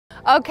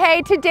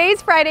Okay,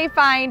 today's Friday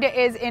find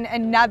is in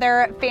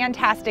another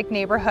fantastic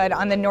neighborhood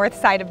on the north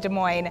side of Des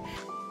Moines.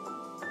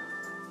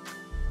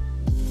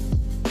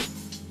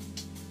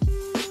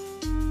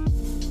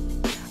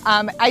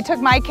 I took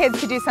my kids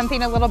to do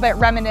something a little bit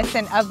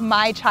reminiscent of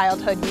my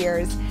childhood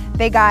years.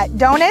 They got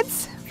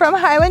donuts from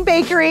Highland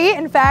Bakery.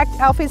 In fact,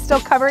 Alfie's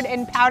still covered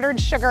in powdered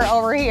sugar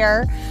over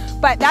here,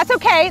 but that's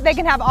okay. They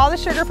can have all the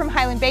sugar from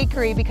Highland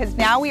Bakery because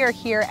now we are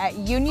here at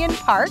Union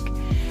Park,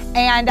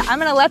 and I'm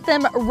gonna let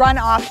them run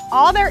off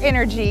all their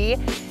energy.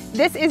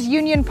 This is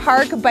Union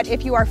Park, but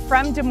if you are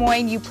from Des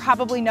Moines, you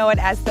probably know it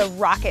as the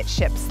Rocket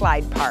Ship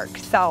Slide Park.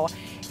 So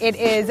it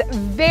is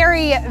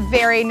very,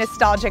 very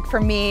nostalgic for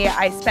me.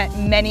 I spent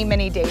many,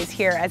 many days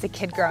here as a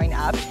kid growing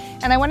up,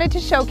 and I wanted to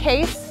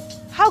showcase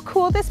how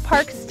cool this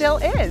park still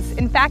is.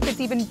 In fact, it's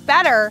even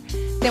better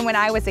than when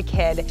I was a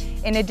kid.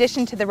 In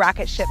addition to the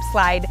Rocket Ship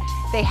Slide,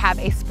 they have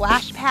a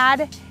splash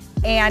pad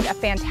and a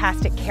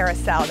fantastic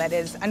carousel that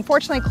is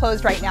unfortunately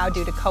closed right now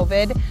due to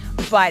COVID,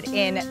 but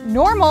in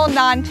normal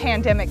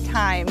non-pandemic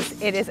times,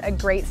 it is a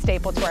great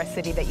staple to our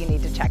city that you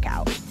need to check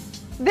out.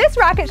 This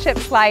Rocket Ship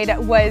Slide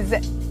was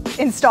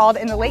installed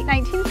in the late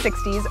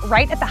 1960s,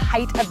 right at the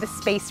height of the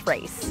space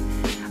race.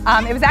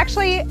 It was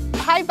actually,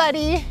 hi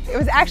buddy, it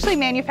was actually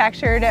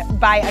manufactured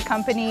by a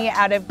company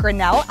out of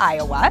Grinnell,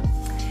 Iowa.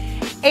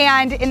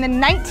 And in the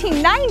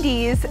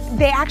 1990s,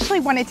 they actually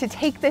wanted to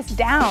take this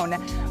down,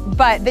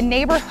 but the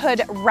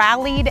neighborhood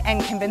rallied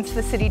and convinced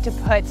the city to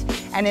put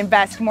and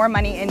invest more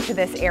money into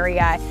this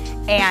area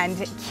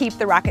and keep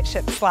the Rocket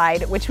Ship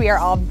Slide, which we are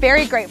all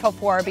very grateful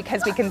for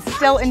because we can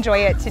still enjoy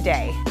it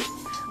today.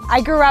 I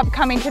grew up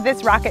coming to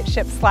this Rocket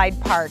Ship Slide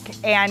Park,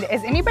 and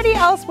is anybody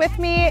else with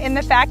me in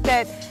the fact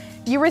that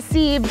you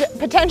received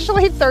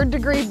potentially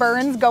third-degree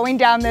burns going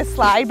down this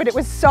slide, but it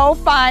was so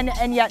fun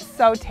and yet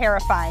so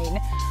terrifying.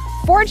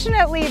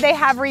 Fortunately, they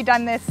have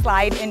redone this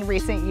slide in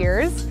recent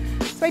years,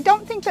 so I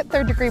don't think that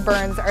third-degree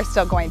burns are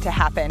still going to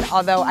happen,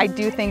 although I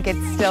do think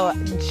it's still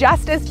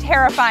just as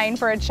terrifying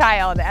for a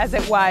child as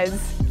it was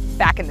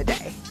back in the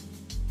day.